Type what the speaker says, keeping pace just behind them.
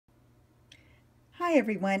Hi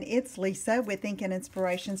everyone, it's Lisa with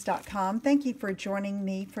InkandInspirations.com. Thank you for joining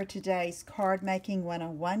me for today's Card Making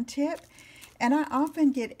 101 tip. And I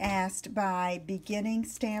often get asked by beginning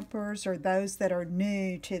stampers or those that are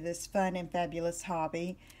new to this fun and fabulous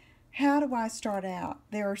hobby, how do I start out?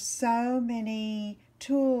 There are so many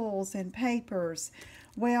tools and papers.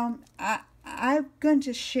 Well, I'm going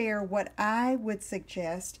to share what I would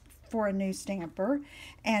suggest for a new stamper.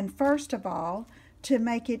 And first of all, to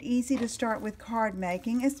make it easy to start with card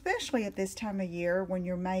making, especially at this time of year when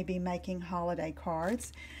you're maybe making holiday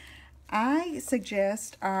cards, I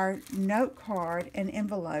suggest our note card and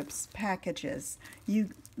envelopes packages.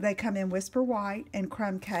 They come in Whisper White and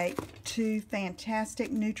Crumb Cake, two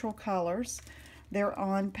fantastic neutral colors. They're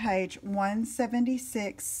on page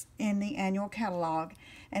 176 in the annual catalog.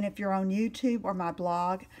 And if you're on YouTube or my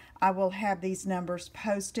blog, I will have these numbers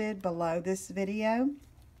posted below this video.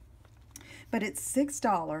 But it's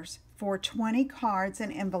 $6 for 20 cards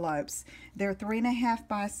and envelopes. They're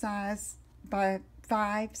 3.5 by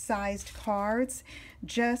 5 sized cards,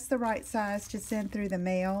 just the right size to send through the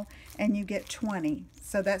mail, and you get 20.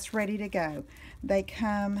 So that's ready to go. They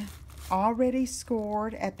come already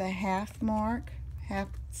scored at the half mark, half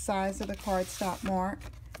size of the cardstock mark.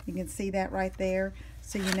 You can see that right there,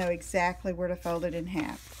 so you know exactly where to fold it in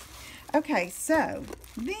half. Okay, so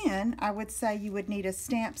then I would say you would need a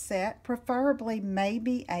stamp set, preferably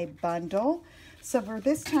maybe a bundle. So for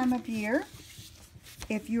this time of year,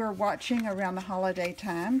 if you are watching around the holiday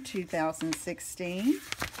time, 2016,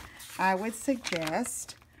 I would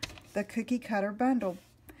suggest the cookie cutter bundle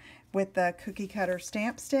with the cookie cutter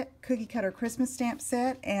stamp set, cookie cutter Christmas stamp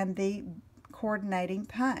set, and the coordinating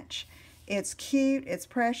punch. It's cute, it's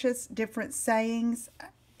precious, different sayings,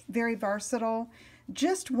 very versatile.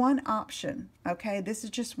 Just one option, okay? This is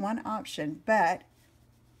just one option, but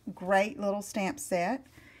great little stamp set.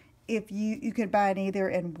 If you could buy it either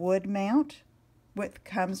in wood mount,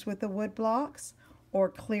 comes with the wood blocks, or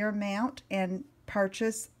clear mount and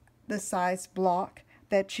purchase the size block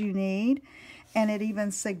that you need. And it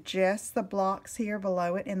even suggests the blocks here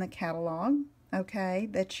below it in the catalog, okay,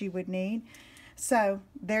 that you would need. So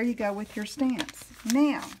there you go with your stamps.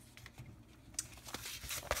 Now,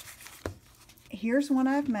 here's one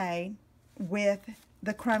I've made with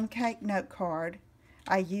the Crumb Cake note card.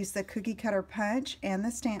 I used the cookie cutter punch and the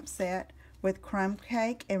stamp set with Crumb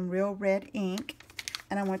Cake and Real Red ink.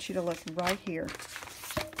 And I want you to look right here.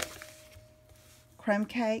 Crumb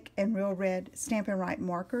Cake and Real Red Stampin' Right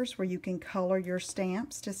markers where you can color your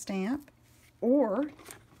stamps to stamp. Or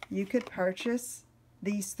you could purchase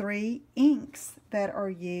these 3 inks that are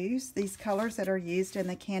used, these colors that are used in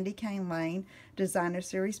the Candy Cane Lane Designer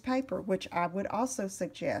Series paper, which I would also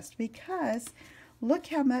suggest because look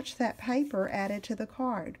how much that paper added to the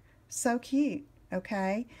card. So cute,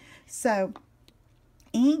 okay? So,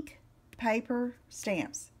 ink, paper,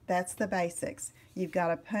 stamps. That's the basics. You've got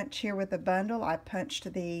a punch here with a bundle. I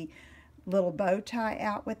punched the little bow tie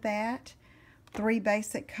out with that. 3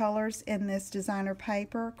 basic colors in this designer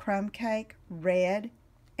paper: Crumb Cake, Red,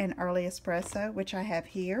 and Early Espresso, which I have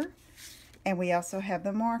here. And we also have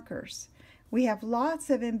the markers. We have lots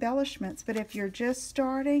of embellishments, but if you're just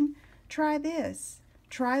starting, try this.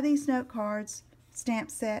 Try these note cards, stamp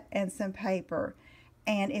set, and some paper.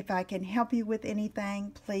 And if I can help you with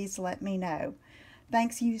anything, please let me know.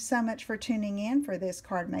 Thanks you so much for tuning in for this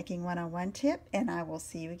Card Making 101 tip, and I will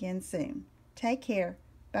see you again soon. Take care.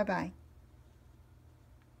 Bye-bye.